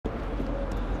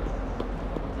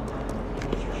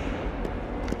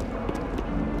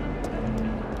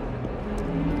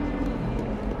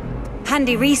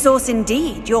Handy resource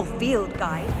indeed, your field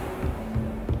guide.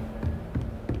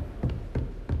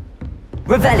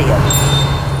 Revelio.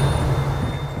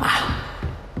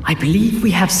 I believe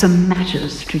we have some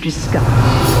matters to discuss.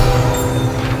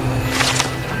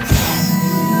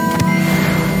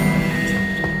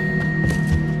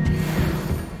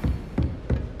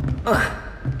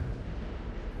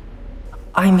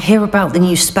 I'm here about the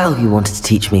new spell you wanted to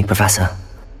teach me, Professor.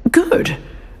 Good.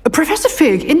 Professor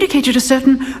Fig indicated a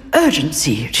certain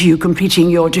urgency to you completing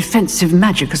your defensive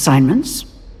magic assignments.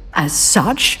 As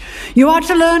such, you are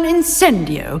to learn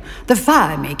Incendio, the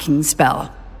fire-making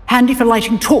spell, handy for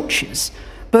lighting torches,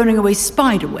 burning away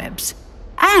spider webs,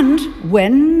 and,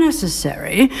 when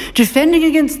necessary, defending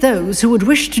against those who would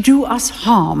wish to do us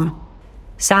harm.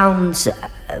 Sounds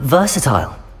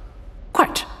versatile.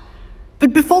 Quite.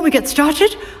 But before we get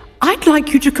started, I'd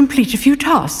like you to complete a few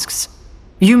tasks.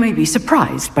 You may be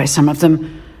surprised by some of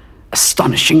them.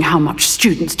 Astonishing how much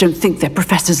students don't think their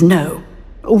professors know.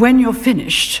 When you're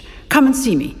finished, come and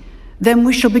see me. Then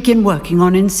we shall begin working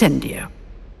on Incendio.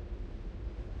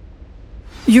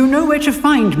 You know where to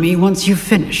find me once you've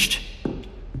finished.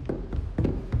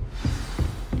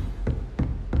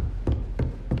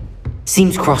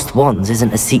 Seems crossed wands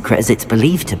isn't as secret as it's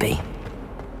believed to be.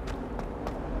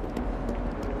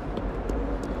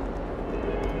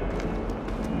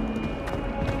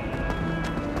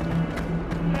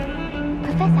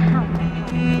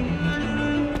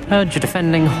 Heard you're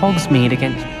defending Hogsmeade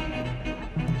against...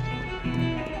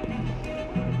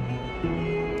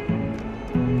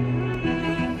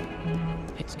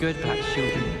 It's good, perhaps,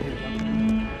 children.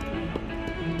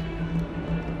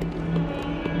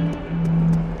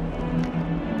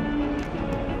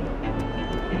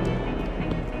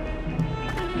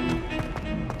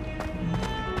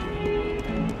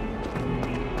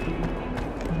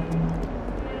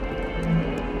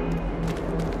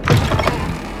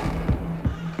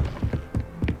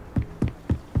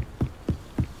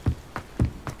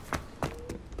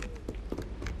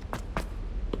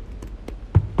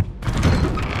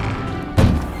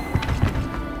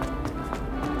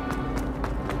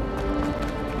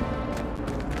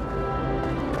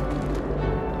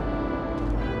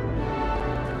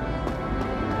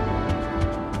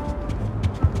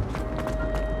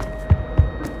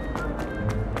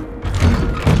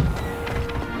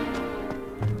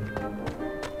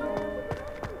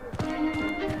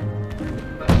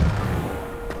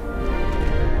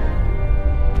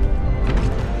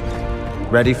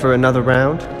 Ready for another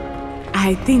round?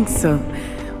 I think so.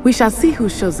 We shall see who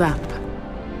shows up.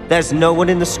 There's no one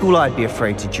in the school I'd be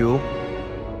afraid to duel.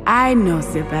 I know,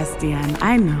 Sebastian,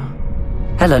 I know.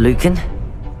 Hello, Lucan.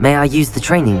 May I use the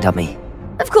training dummy?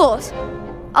 Of course.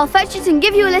 I'll fetch it and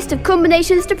give you a list of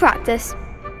combinations to practice.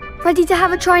 Ready to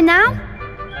have a try now?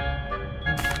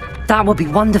 That would be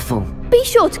wonderful. Be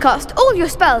sure to cast all your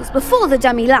spells before the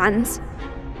dummy lands.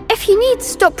 If you need to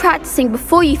stop practicing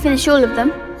before you finish all of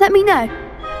them, let me know.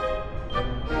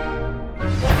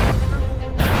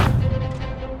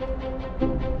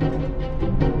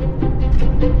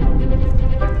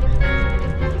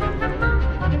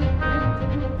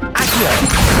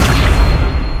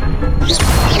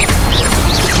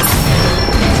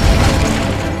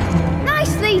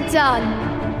 Nicely done.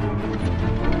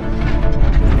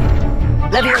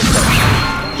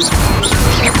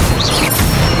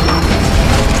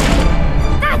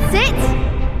 That's it.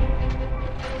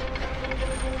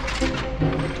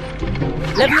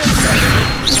 Good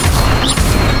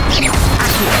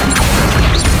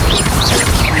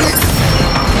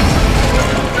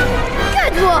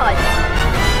one.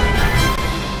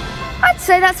 I'd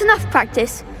say that's enough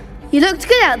practice. You looked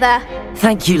good out there.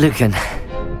 Thank you, Lucan.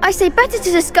 I say better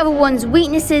to discover one's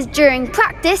weaknesses during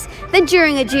practice than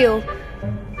during a duel.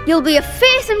 You'll be a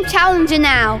fearsome challenger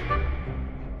now.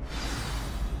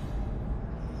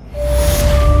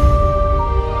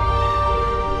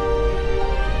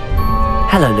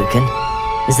 Hello, Lucan.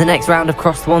 Is the next round of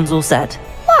Crossed Wands all set?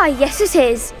 Why, yes it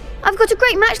is. I've got a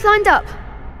great match lined up.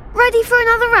 Ready for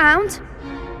another round?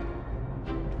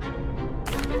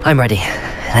 I'm ready.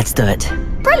 Let's do it.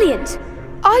 Brilliant.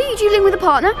 Are you dueling with a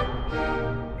partner?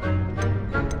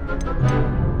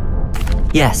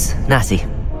 Yes, Natty.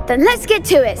 Then let's get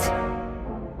to it.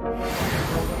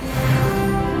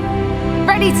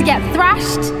 Ready to get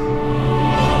thrashed?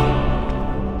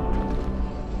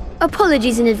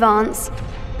 Apologies in advance.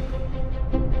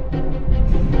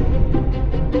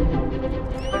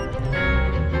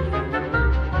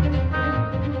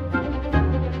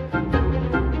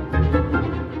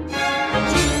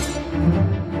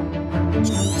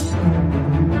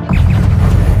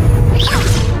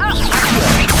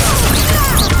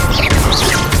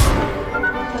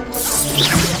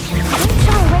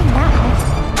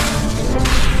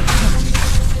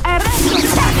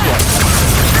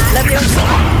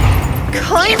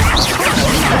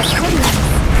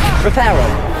 Reparo.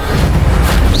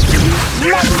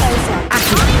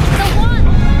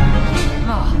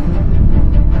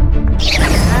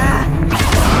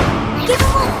 Give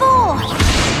him all four!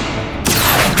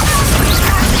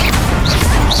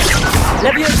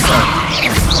 Leviosa.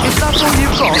 Is that all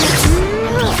you've got?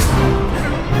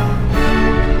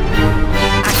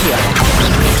 Accio.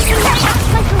 That's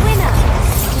like a winner!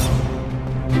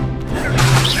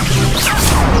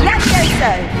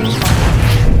 Levioso!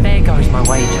 There goes my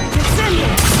wager.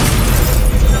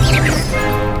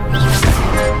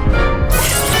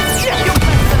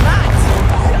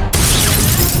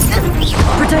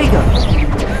 Protego.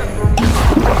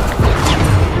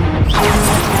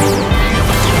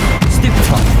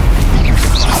 Stupefy.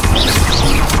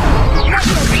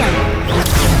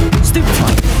 Stupefy.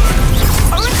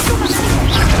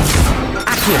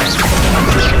 Accio.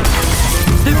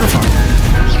 Stupefy.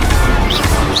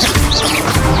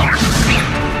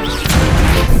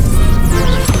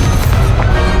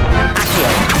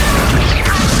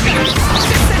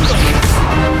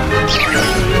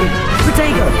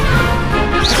 Protego.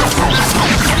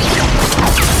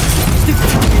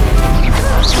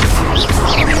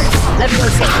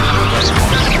 Leviosa.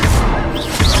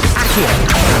 Accio.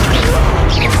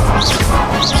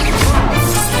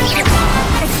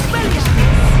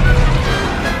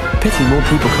 Pity more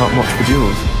people can't watch the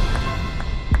duels.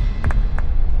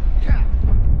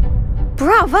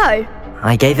 Bravo!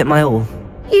 I gave it my all.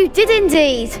 You did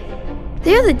indeed!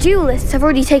 The other duelists have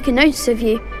already taken notice of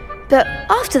you, but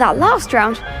after that last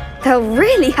round, they'll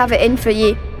really have it in for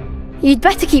you. You'd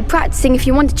better keep practicing if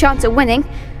you want a chance at winning,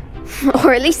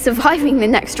 or at least surviving the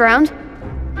next round.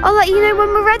 I'll let you know when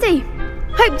we're ready.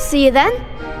 Hope to see you then.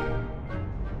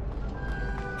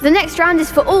 The next round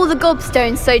is for all the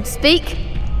gobstones, so to speak.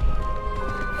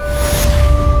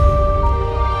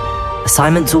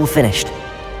 Assignment's all finished.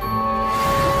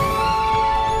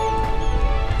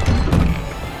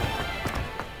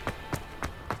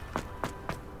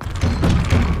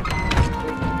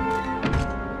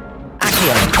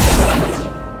 Accio.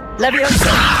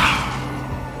 Leviosa.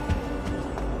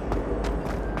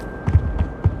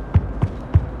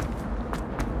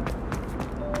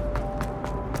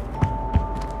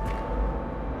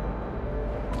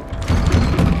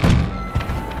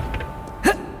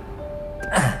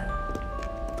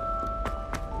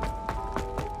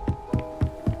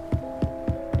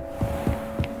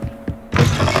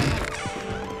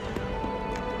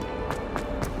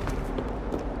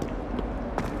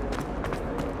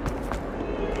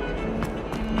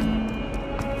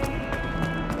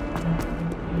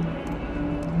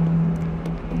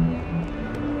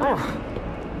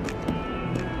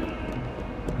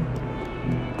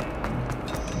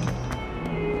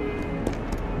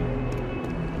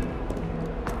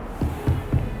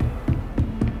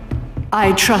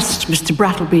 I trust Mr.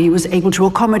 Brattleby was able to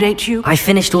accommodate you. I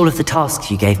finished all of the tasks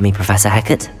you gave me, Professor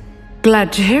Hecat.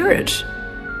 Glad to hear it.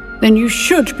 Then you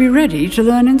should be ready to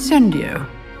learn incendio.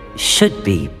 Should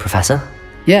be, Professor.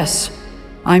 Yes.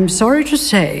 I'm sorry to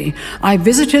say, I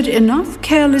visited enough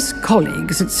careless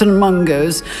colleagues at St.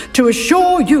 Mungo's to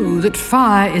assure you that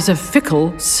fire is a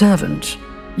fickle servant.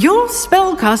 Your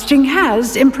spellcasting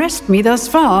has impressed me thus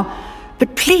far,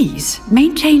 but please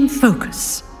maintain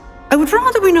focus. I would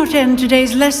rather we not end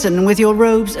today's lesson with your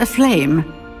robes aflame.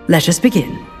 Let us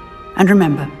begin. And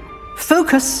remember,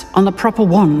 focus on the proper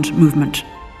wand movement.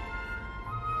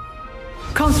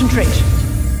 Concentrate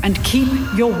and keep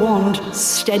your wand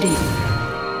steady.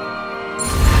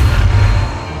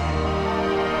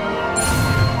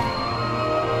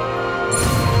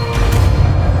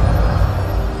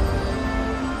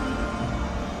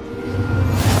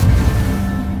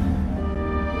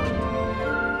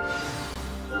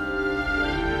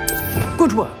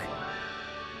 Good work.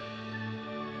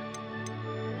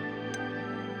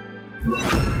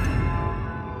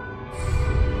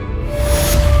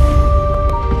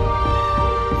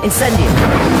 Incendio.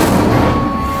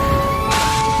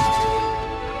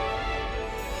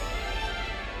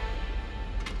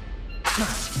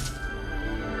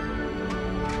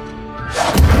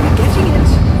 Getting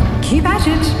it. Keep at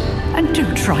it. And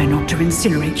do try not to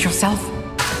incinerate yourself.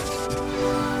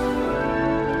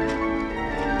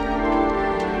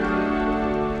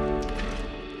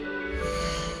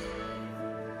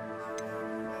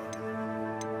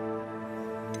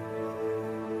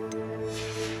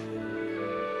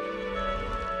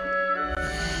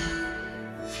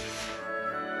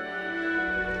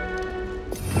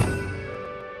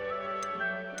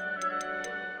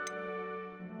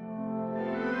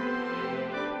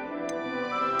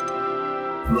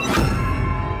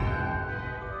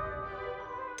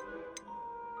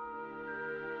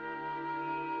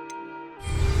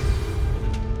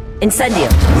 Incendio!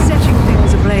 Setting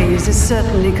things ablaze is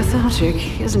certainly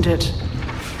cathartic, isn't it?